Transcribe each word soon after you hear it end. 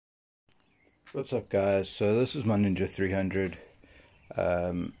What's up guys, so this is my Ninja300.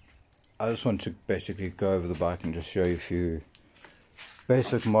 I just want to basically go over the bike and just show you a few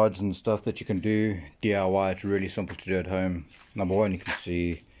basic mods and stuff that you can do DIY. It's really simple to do at home. Number one, you can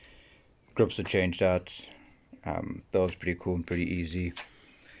see grips are changed out. That was pretty cool and pretty easy.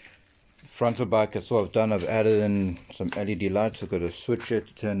 Front of the bike, that's all I've done. I've added in some LED lights. I've got a switch here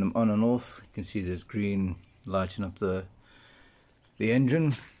to turn them on and off. You can see there's green lighting up the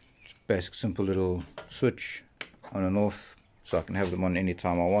engine. Basic simple little switch on and off, so I can have them on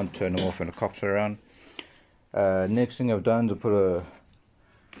anytime I want, turn them off when the cops are around. Next thing I've done is I put a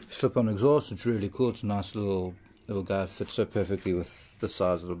slip-on exhaust. It's really cool. It's a nice little guy. It fits so perfectly with the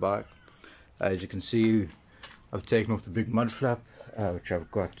size of the bike. As you can see, I've taken off the big mud flap, which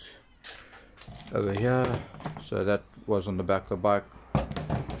I've got over here. So that was on the back of the bike.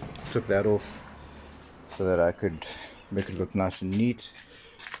 Took that off so that I could make it look nice and neat.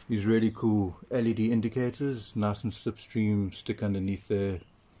 These really cool LED indicators, nice and slipstream, stick underneath the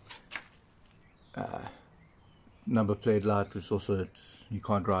number plate light, which also you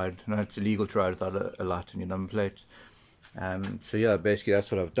can't ride. No, it's illegal to ride without a light on your number plates. So yeah, basically that's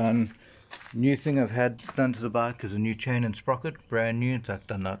what I've done. New thing I've had done to the bike is a new chain and sprocket, brand new. It's like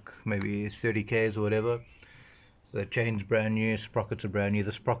done like maybe 30 k's or whatever. So the chain's brand new, sprockets are brand new.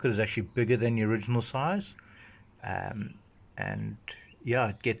 The sprocket is actually bigger than the original size, and yeah,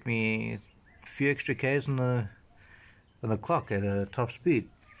 it get me a few extra k's on the clock at a top speed.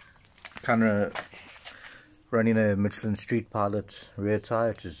 Kind of running a Michelin Street Pilot rear tire,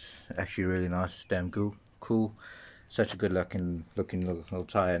 which is actually really nice. It's damn cool. Such a good looking little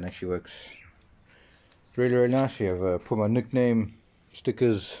tire, and actually works really nicely. I've put my nickname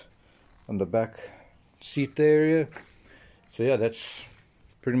stickers on the back seat area. So yeah, that's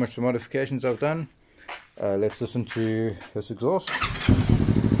pretty much the modifications I've done. Let's listen to this exhaust. It's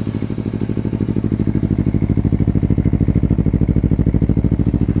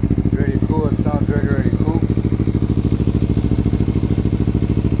really cool. It sounds really cool.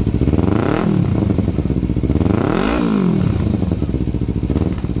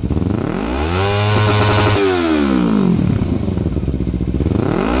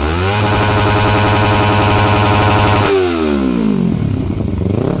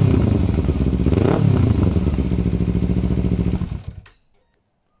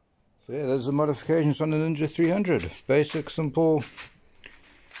 So yeah, there's the modifications on the Ninja300. Basic, simple.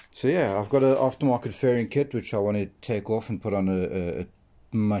 So yeah, I've got an aftermarket fairing kit which I want to take off and put on a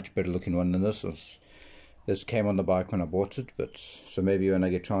much better looking one than this. This came on the bike when I bought it, but so maybe when I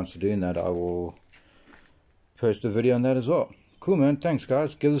get a chance to doing that, I will post a video on that as well. Cool man, thanks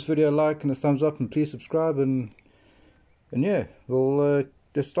guys. Give this video a like and a thumbs up, and please subscribe, and yeah, we'll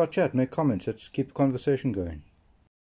just start chat, make comments. Let's keep the conversation going.